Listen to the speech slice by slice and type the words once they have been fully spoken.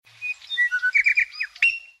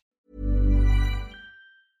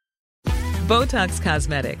Botox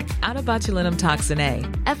Cosmetic, out of botulinum toxin A,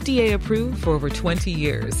 FDA approved for over 20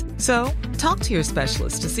 years. So, talk to your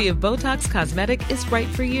specialist to see if Botox Cosmetic is right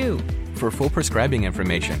for you. For full prescribing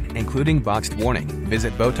information, including boxed warning,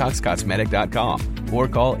 visit BotoxCosmetic.com or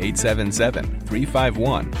call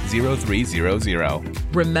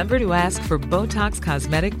 877-351-0300. Remember to ask for Botox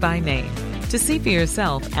Cosmetic by name. To see for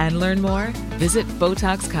yourself and learn more, visit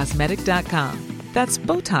BotoxCosmetic.com. That's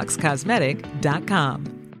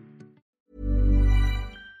BotoxCosmetic.com.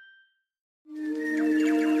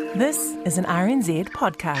 This is an RNZ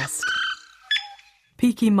podcast.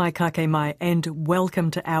 Piki mai kake mai and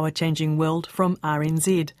welcome to Our Changing World from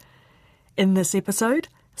RNZ. In this episode,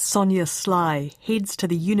 Sonia Sly heads to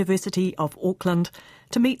the University of Auckland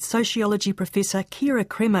to meet sociology professor Ciara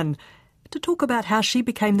Cremin to talk about how she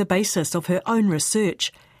became the basis of her own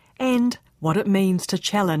research and what it means to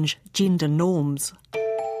challenge gender norms.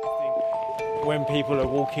 When people are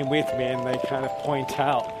walking with me and they kind of point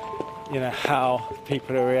out, how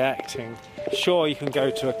people are reacting. Sure, you can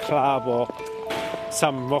go to a club or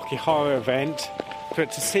some Rocky Horror event,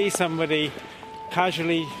 but to see somebody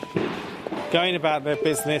casually going about their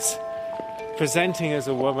business, presenting as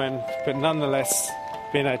a woman, but nonetheless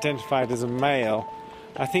being identified as a male,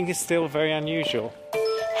 I think is still very unusual.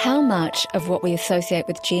 How much of what we associate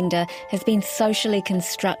with gender has been socially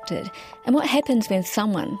constructed, and what happens when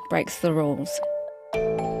someone breaks the rules?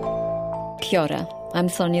 Kia ora, I'm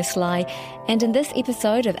Sonia Sly, and in this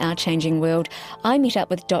episode of Our Changing World, I meet up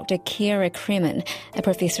with Dr. Ciara Cremin, a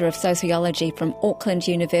professor of sociology from Auckland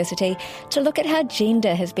University, to look at how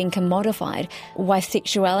gender has been commodified, why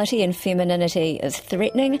sexuality and femininity is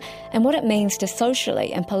threatening, and what it means to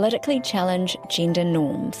socially and politically challenge gender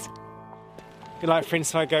norms. Like, for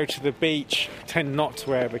instance, I go to the beach, tend not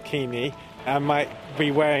to wear a bikini. I might be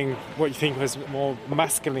wearing what you think was more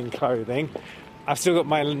masculine clothing. I've still got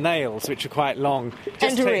my nails, which are quite long.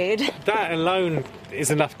 And red. That alone is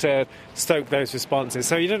enough to stoke those responses.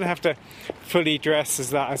 So you don't have to fully dress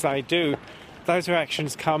as I do. Those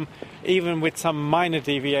reactions come even with some minor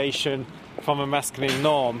deviation from a masculine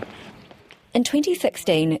norm. In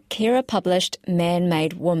 2016, Ciara published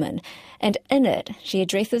Man-Made Woman, and in it, she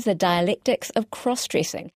addresses the dialectics of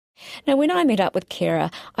cross-dressing. Now, when I met up with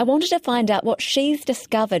Ciara, I wanted to find out what she's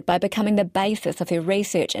discovered by becoming the basis of her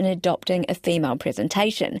research in adopting a female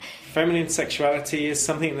presentation. Feminine sexuality is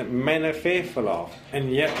something that men are fearful of,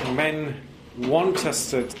 and yet men want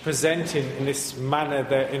us to present in this manner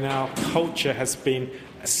that in our culture has been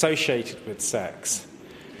associated with sex.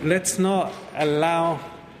 Let's not allow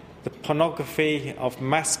the pornography of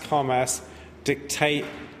mass commerce dictate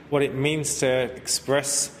what it means to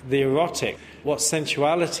express the erotic, what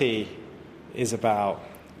sensuality is about.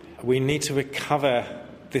 We need to recover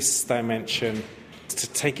this dimension, to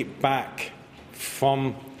take it back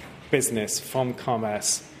from business, from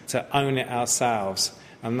commerce, to own it ourselves.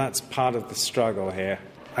 And that's part of the struggle here.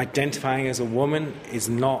 Identifying as a woman is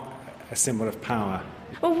not a symbol of power.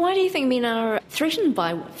 Well, why do you think men are threatened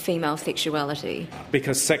by female sexuality?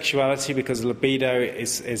 Because sexuality, because libido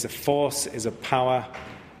is a force, is a power,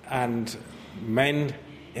 and men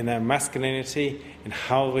in their masculinity, in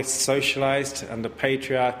how we're socialised under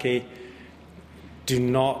patriarchy, do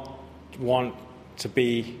not want to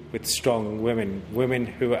be with strong women. Women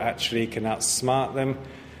who actually can outsmart them,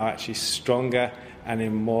 are actually stronger and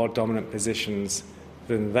in more dominant positions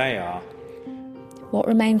than they are. What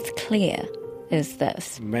remains clear is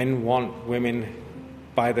this. Men want women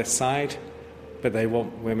by their side, but they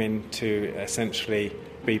want women to essentially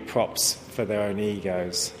be props for their own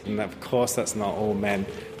egos. And of course, that's not all men.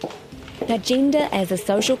 Now, gender as a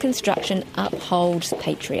social construction upholds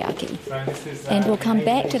patriarchy. And we'll come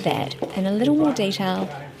back to that in a little more detail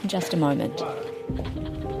in just a moment.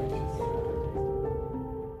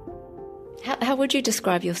 How would you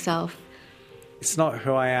describe yourself? It's not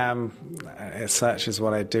who I am as such as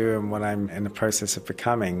what I do and what I'm in the process of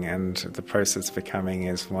becoming. And the process of becoming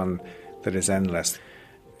is one that is endless.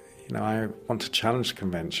 I want to challenge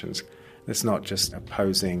conventions. It's not just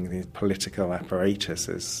opposing the political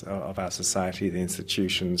apparatuses of our society, the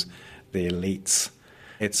institutions, the elites.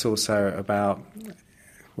 It's also about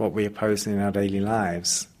what we oppose in our daily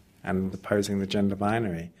lives and opposing the gender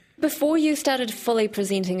binary. Before you started fully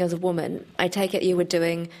presenting as a woman, I take it you were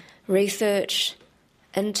doing research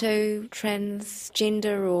into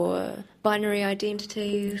transgender or binary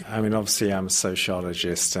identities? Obviously I'm a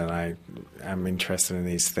sociologist and I am interested in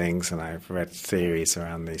these things, and I've read theories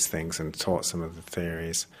around these things and taught some of the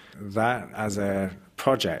theories. That as a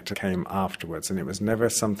project came afterwards, and it was never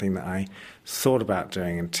something that I thought about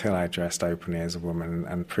doing until I dressed openly as a woman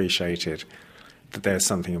and appreciated that there's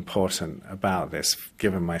something important about this,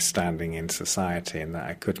 given my standing in society, and that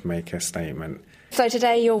I could make a statement. So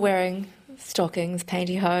today you're wearing stockings,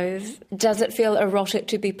 pantyhose. Does it feel erotic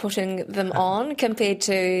to be putting them on compared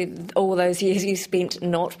to all those years you spent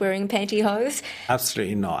not wearing pantyhose?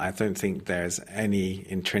 Absolutely not. I don't think there's any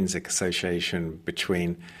intrinsic association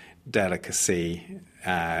between delicacy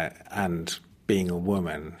and being a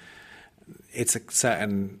woman. It's a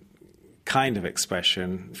certain kind of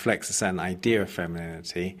expression, reflects a certain idea of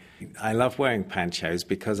femininity. I love wearing pantyhose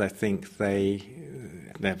because I think they're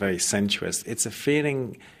very sensuous. It's a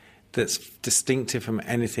feeling that's distinctive from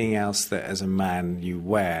anything else that as a man you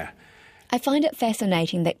wear. I find it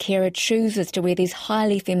fascinating that Ciara chooses to wear these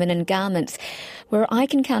highly feminine garments, where I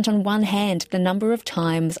can count on one hand the number of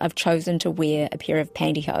times I've chosen to wear a pair of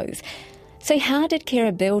pantyhose. So how did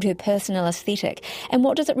Ciara build her personal aesthetic, and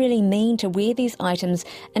what does it really mean to wear these items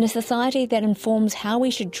in a society that informs how we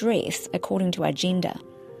should dress according to our gender?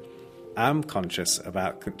 I'm conscious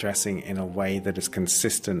about dressing in a way that is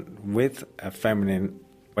consistent with a feminine,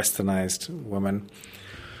 westernised woman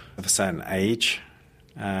of a certain age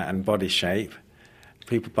and body shape.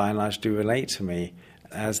 People by and large do relate to me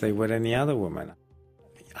as they would any other woman.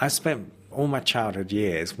 I spent all my childhood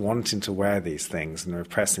years wanting to wear these things and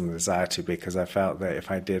repressing the desire to, because I felt that if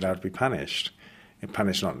I did, I'd be punished.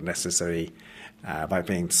 Punished not necessarily by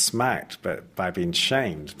being smacked, but by being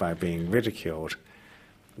shamed, by being ridiculed.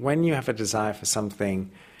 When you have a desire for something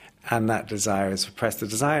and that desire is repressed, the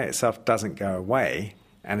desire itself doesn't go away,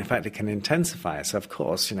 and in fact it can intensify. So of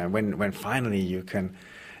course, when finally you can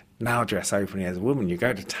now dress openly as a woman, you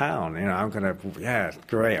go to town, I'm going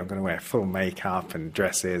to wear full makeup and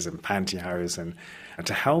dresses and pantyhose and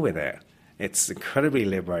to hell with it. It's incredibly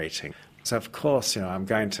liberating. So of course, I'm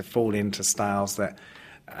going to fall into styles that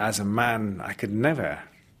as a man I could never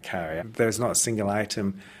carry. There's not a single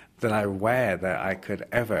item that I wear that I could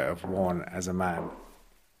ever have worn as a man.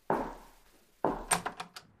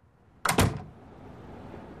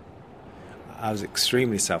 I was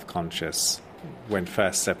extremely self-conscious when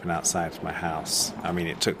first stepping outside my house. I mean,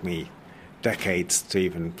 it took me decades to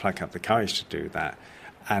even pluck up the courage to do that.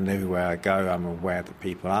 And everywhere I go, I'm aware that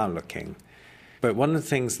people are looking. But one of the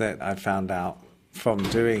things that I found out from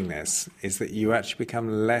doing this is that you actually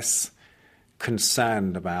become less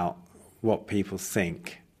concerned about what people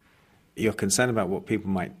think. You're concerned about what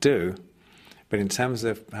people might do, but in terms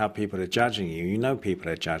of how people are judging you,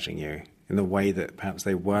 people are judging you in the way that perhaps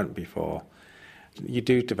they weren't before. You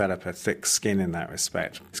do develop a thick skin in that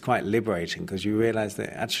respect. It's quite liberating because you realise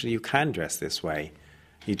that actually you can dress this way.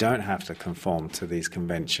 You don't have to conform to these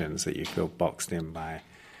conventions that you feel boxed in by.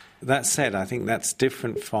 That said, I think that's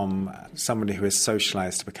different from somebody who is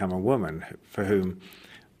socialised to become a woman, for whom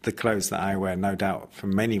the clothes that I wear, no doubt for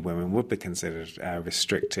many women, would be considered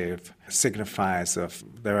restrictive, signifiers of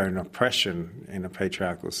their own oppression in a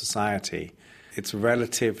patriarchal society. It's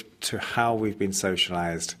relative to how we've been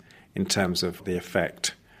socialised in terms of the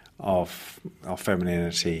effect of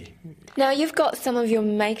femininity. Now, you've got some of your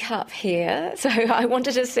makeup here, so I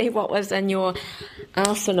wanted to see what was in your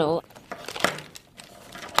arsenal.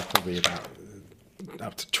 Probably about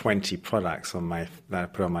up to 20 products that I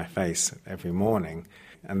put on my face every morning.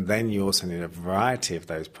 And then you also need a variety of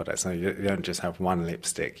those products. So you don't just have one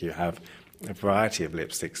lipstick, you have a variety of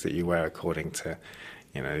lipsticks that you wear according to,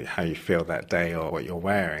 how you feel that day or what you're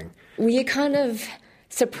wearing. Were you kind of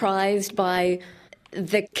surprised by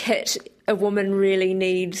the kit a woman really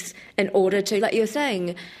needs in order to, like you're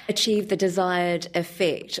saying, achieve the desired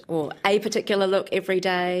effect, or a particular look every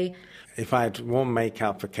day? If I had worn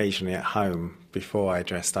makeup occasionally at home before I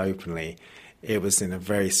dressed openly, it was in a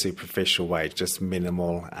very superficial way, just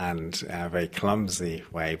minimal and a very clumsy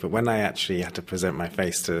way. But when I actually had to present my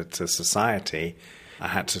face to society, I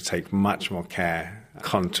had to take much more care,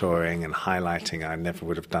 contouring and highlighting. I never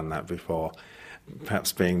would have done that before.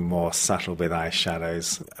 Perhaps being more subtle with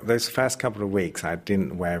eyeshadows. Those first couple of weeks, I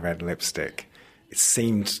didn't wear red lipstick. It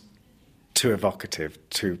seemed too evocative,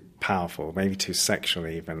 too powerful, maybe too sexual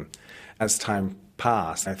even. As time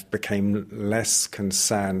passed, I became less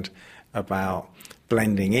concerned about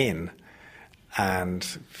blending in and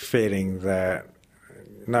feeling that,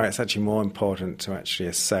 no, it's actually more important to actually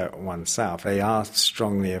assert oneself. They are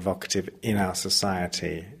strongly evocative in our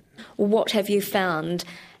society. What have you found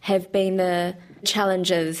have been the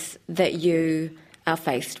challenges that you are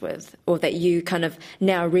faced with, or that you kind of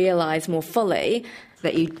now realise more fully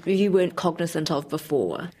that you weren't cognizant of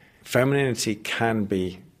before? Femininity can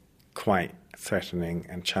be quite threatening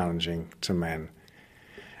and challenging to men.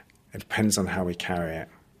 It depends on how we carry it.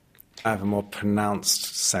 I have a more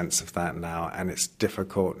pronounced sense of that now, and it's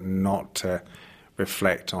difficult not to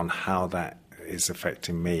reflect on how that is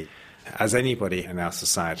affecting me. As anybody in our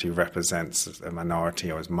society who represents a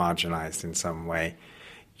minority or is marginalised in some way,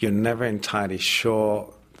 you're never entirely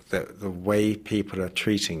sure that the way people are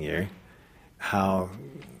treating you, how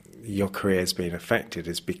your career is being affected,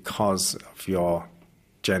 is because of your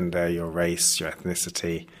gender, your race, your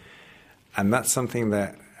ethnicity. And that's something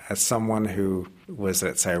that, as someone who was,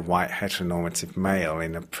 let's say, a white heteronormative male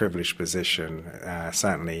in a privileged position,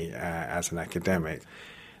 certainly as an academic,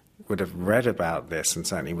 would have read about this and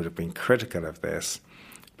certainly would have been critical of this,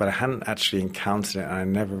 but I hadn't actually encountered it, and I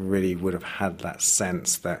never really would have had that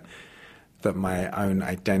sense that my own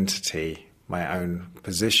identity, my own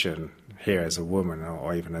position here as a woman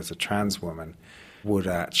or even as a trans woman would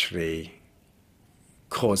actually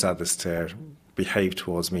cause others to behave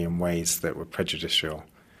towards me in ways that were prejudicial,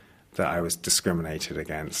 that I was discriminated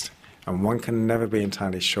against. And one can never be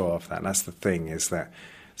entirely sure of that. And that's the thing, is that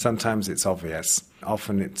sometimes it's obvious,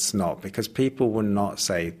 often it's not, because people will not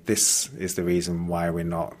say, this is the reason why we're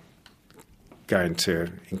not going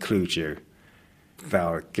to include you.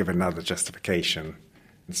 They'll give another justification.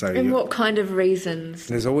 And what kind of reasons?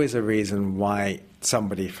 There's always a reason why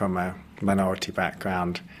somebody from a minority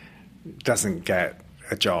background doesn't get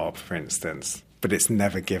a job, for instance, but it's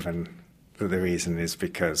never given that the reason is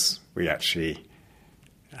because we actually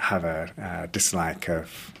have a dislike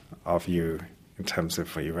of you in terms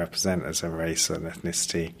of what you represent as a race and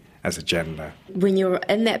ethnicity, as a gender. When you're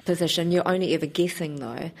in that position, you're only ever guessing,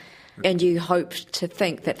 though, and you hope to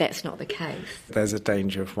think that that's not the case. There's a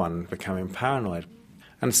danger of one becoming paranoid.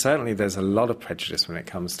 And certainly there's a lot of prejudice when it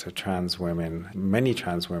comes to trans women. Many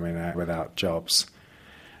trans women are without jobs.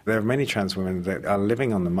 There are many trans women that are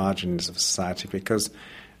living on the margins of society because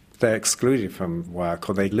they're excluded from work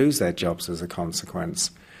or they lose their jobs as a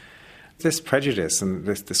consequence. This prejudice and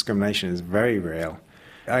this discrimination is very real.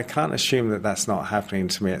 I can't assume that that's not happening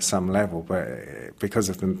to me at some level, but because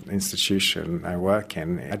of the institution I work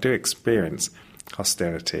in, I do experience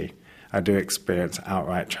hostility. I do experience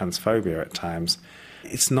outright transphobia at times.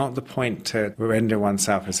 It's not the point to render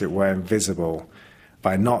oneself, as it were, invisible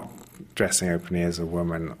by not dressing openly as a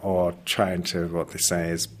woman or trying to, what they say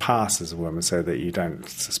is, pass as a woman so that you don't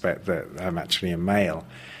suspect that I'm actually a male.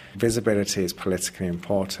 Visibility is politically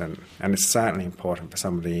important, and it's certainly important for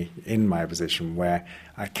somebody in my position where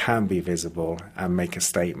I can be visible and make a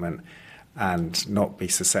statement and not be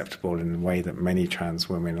susceptible in the way that many trans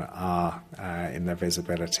women are in their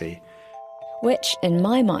visibility. Which, in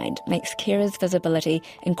my mind, makes Ciara's visibility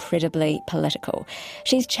incredibly political.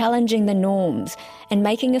 She's challenging the norms and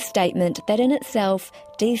making a statement that in itself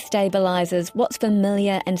destabilises what's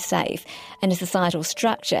familiar and safe in a societal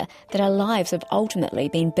structure that our lives have ultimately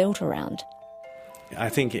been built around. I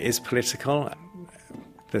think it is political.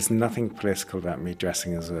 There's nothing political about me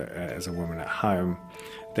dressing as a woman at home.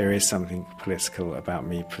 There is something political about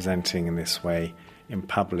me presenting in this way in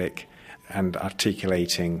public and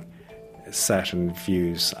articulating certain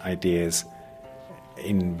views, ideas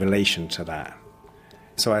in relation to that.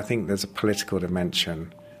 So I think there's a political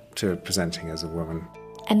dimension to presenting as a woman.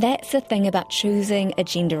 And that's the thing about choosing a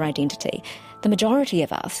gender identity. The majority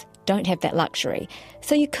of us don't have that luxury.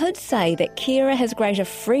 So you could say that Ciara has greater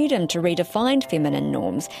freedom to redefine feminine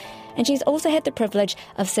norms, and she's also had the privilege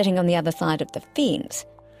of sitting on the other side of the fence.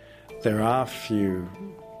 There are few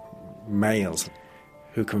males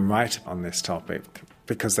who can write on this topic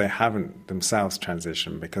because they haven't themselves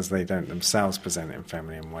transitioned, because they don't themselves present in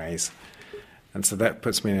feminine ways. And so that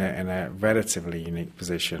puts me in a relatively unique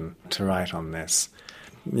position to write on this.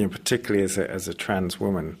 You know, particularly as a trans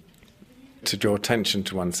woman, to draw attention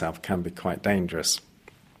to oneself can be quite dangerous.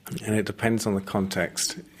 And it depends on the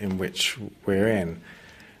context in which we're in.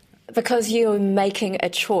 Because you're making a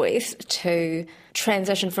choice to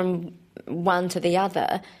transition from one to the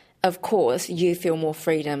other, of course, you feel more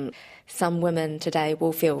freedom. Some women today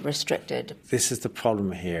will feel restricted. This is the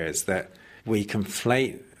problem here, is that we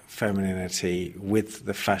conflate femininity with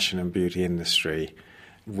the fashion and beauty industry,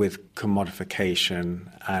 with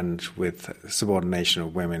commodification and with subordination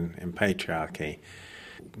of women in patriarchy.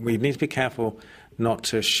 We need to be careful not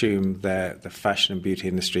to assume that the fashion and beauty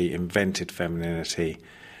industry invented femininity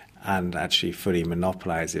and actually fully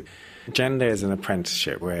monopolise it. Gender is an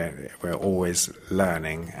apprenticeship where we're always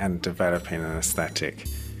learning and developing an aesthetic.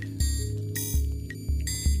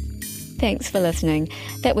 Thanks for listening.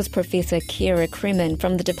 That was Professor Ciara Cremin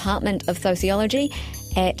from the Department of Sociology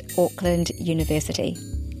at Auckland University.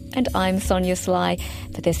 And I'm Sonia Sly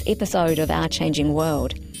for this episode of Our Changing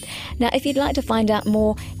World. Now, if you'd like to find out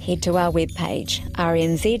more, head to our webpage,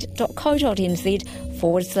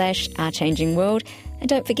 rnz.co.nz/Our Changing World. And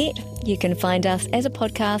don't forget, you can find us as a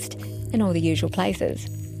podcast in all the usual places.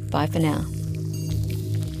 Bye for now.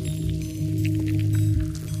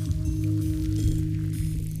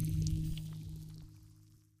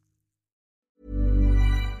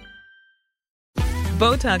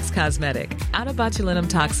 Botox Cosmetic, out of botulinum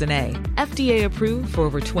toxin A, FDA approved for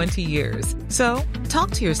over 20 years. So, talk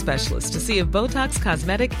to your specialist to see if Botox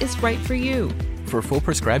Cosmetic is right for you. For full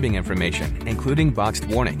prescribing information, including boxed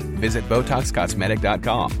warning, visit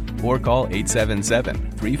BotoxCosmetic.com or call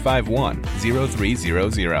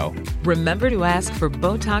 877-351-0300. Remember to ask for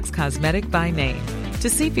Botox Cosmetic by name. To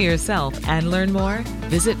see for yourself and learn more,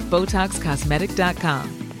 visit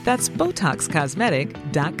BotoxCosmetic.com. That's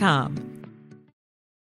BotoxCosmetic.com.